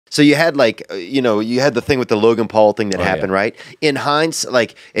So you had like, you had the thing with the Logan Paul thing that happened, right? In hindsight,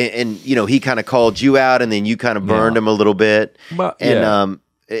 like, and he kind of called you out, and then you kind of burned him a little bit. But,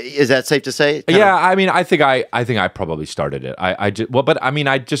 is that safe to say? Yeah, I mean, I think I probably started it. I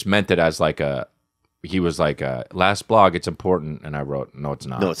just meant it as like he was like, last blog, it's important, and I wrote, no, it's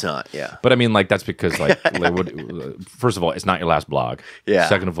not. No, it's not. Yeah, but I mean, like that's because first of all, it's not your last blog. Yeah.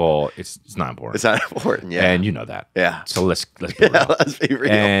 Second of all, it's not important. It's not important. Yeah, and you know that. Yeah. So let's be real. Let's be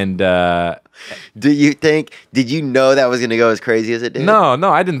real. And did you know that was going to go as crazy as it did? No,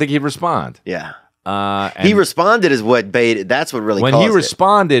 I didn't think he'd respond. Yeah. He responded is what baited. That's what really when caused he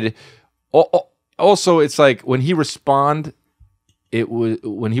responded. Also, it's like when he responded. It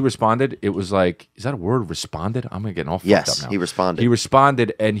was like, is that a word? Responded? I'm gonna get all fucked up now. He responded. He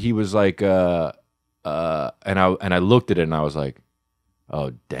responded, and he was like, and I looked at it, and I was like,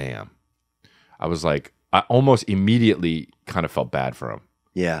 oh damn. I was like, I almost immediately kind of felt bad for him.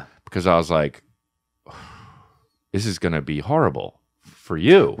 Yeah, because I was like, this is gonna be horrible for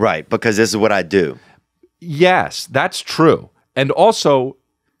you, right? Because this is what I do. Yes, that's true, and also,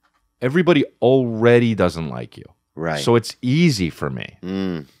 everybody already doesn't like you. Right. So it's easy for me.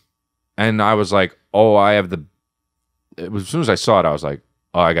 And I was like, oh, as soon as I saw it, I was like,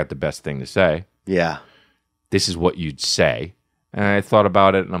 oh, I got the best thing to say. Yeah. This is what you'd say. And I thought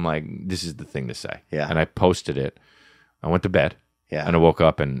about it, and I'm like, this is the thing to say. Yeah. And I posted it. I went to bed. Yeah. And I woke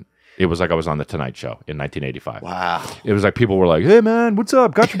up, and it was like I was on The Tonight Show in 1985. Wow. It was like people were like, hey, man, what's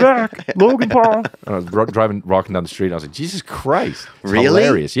up? Got your back. Logan Paul. And I was walking down the street, and I was like, Jesus Christ. It's really?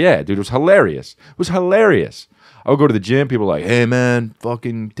 Hilarious. Yeah, dude, it was hilarious. It was hilarious. I would go to the gym. People were like, hey, man,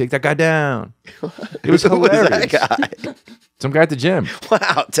 fucking take that guy down. It was hilarious. Was that guy? Some guy at the gym.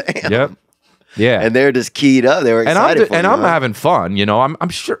 Wow, damn. Yep. Yeah. And they're just keyed up. They were excited I'm having fun, I'm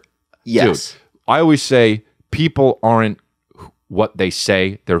sure. Yes. Dude, I always say people aren't what they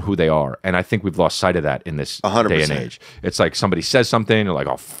say, they're who they are. And I think we've lost sight of that in this 100%. day and age. It's like somebody says something, they're like,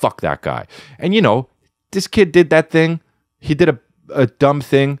 oh, fuck that guy. And, this kid did that thing. He did a dumb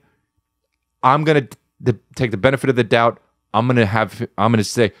thing. I'm going to take the benefit of the doubt. I'm gonna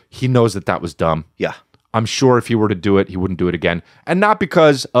say he knows that was dumb. Yeah. I'm sure if he were to do it, he wouldn't do it again. And not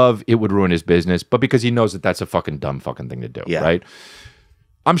because of it would ruin his business, but because he knows that that's a fucking dumb fucking thing to do. Yeah. Right?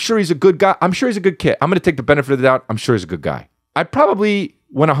 I'm sure he's a good guy. I'm sure he's a good kid. I'm gonna take the benefit of the doubt. I'm sure he's a good guy. I'd probably,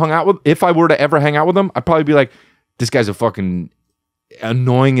 if I were to ever hang out with him, I'd probably be like, this guy's a fucking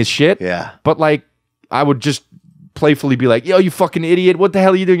annoying as shit. Yeah. But like, I would just playfully be like, yo, you fucking idiot, what the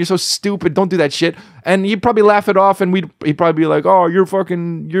hell are you doing? You're so stupid, don't do that shit. And he'd probably laugh it off, and he'd probably be like, oh, you're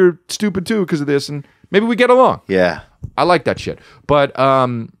stupid too because of this, and maybe we get along. Yeah. I like that shit. But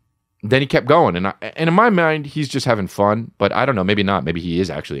then he kept going, and in my mind, he's just having fun, but I don't know, maybe not. Maybe he is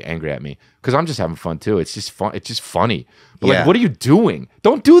actually angry at me because I'm just having fun too. It's just fun. It's just funny. But like, what are you doing?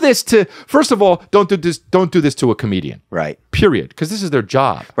 Don't do this first of all, don't do this to a comedian. Right. Period. Because this is their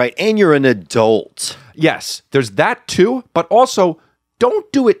job. Right. And you're an adult. Yes, there's that too, but also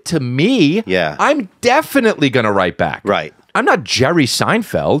don't do it to me. Yeah. I'm definitely going to write back. Right. I'm not Jerry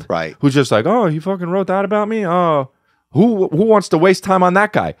Seinfeld. Right. Who's just like, oh, he fucking wrote that about me? Oh, who wants to waste time on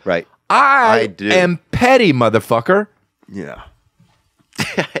that guy? Right. I am petty, motherfucker. Yeah.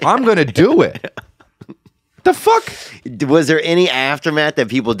 I'm going to do it. The fuck? Was there any aftermath that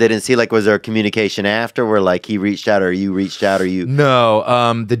people didn't see? Like, was there a communication after where like he reached out or you reached out or you? No.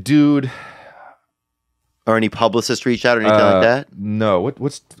 The dude. Or any publicist reached out or anything like that? No.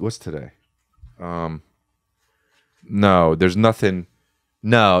 What's today? No, there's nothing.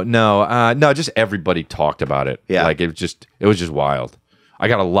 No. Just everybody talked about it. Yeah. Like it was just wild. I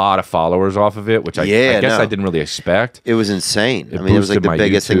got a lot of followers off of it, which I guess I didn't really expect. It was insane. It was like the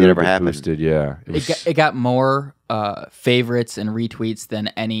biggest thing that ever happened. Boosted, yeah. It got more favorites and retweets than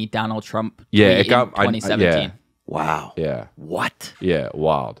any Donald Trump tweet it got in 2017. Yeah. Wow. Yeah. What? Yeah,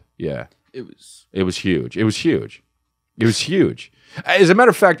 wild. Yeah. It was huge. It was huge. As a matter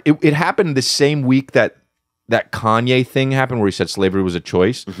of fact, it happened the same week that Kanye thing happened where he said slavery was a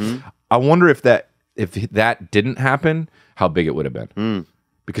choice. Mm-hmm. I wonder if that didn't happen, how big it would have been.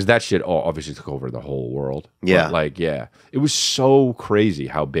 Because that shit obviously took over the whole world. Yeah. But it was so crazy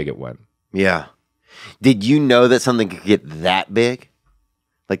how big it went. Yeah. Did you know that something could get that big?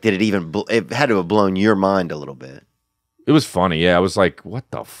 Like, did it even, it had to have blown your mind a little bit. It was funny. Yeah. I was like,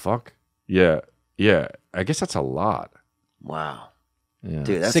 what the fuck? Yeah. Yeah. I guess that's a lot. Wow. Yeah.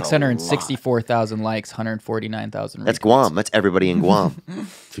 Dude, that's 664,000 likes, 149,000 retweets. That's Guam. That's everybody in Guam. A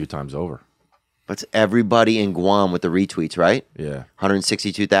few times over. That's everybody in Guam with the retweets, right? Yeah.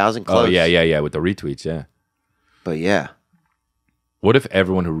 162,000? Oh, yeah. With the retweets, yeah. But yeah. What if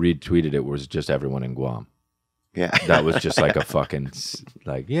everyone who retweeted it was just everyone in Guam? Yeah. That was just like a fucking,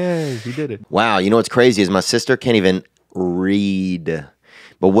 like, yay, he did it. Wow. You know what's crazy is my sister can't even read.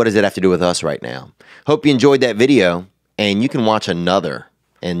 But what does it have to do with us right now? Hope you enjoyed that video, and you can watch another.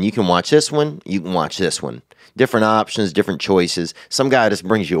 And you can watch this one. You can watch this one. Different options, different choices. Some guy just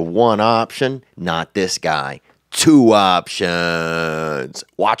brings you one option. Not this guy. 2 options.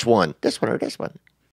 Watch one. This one or this one.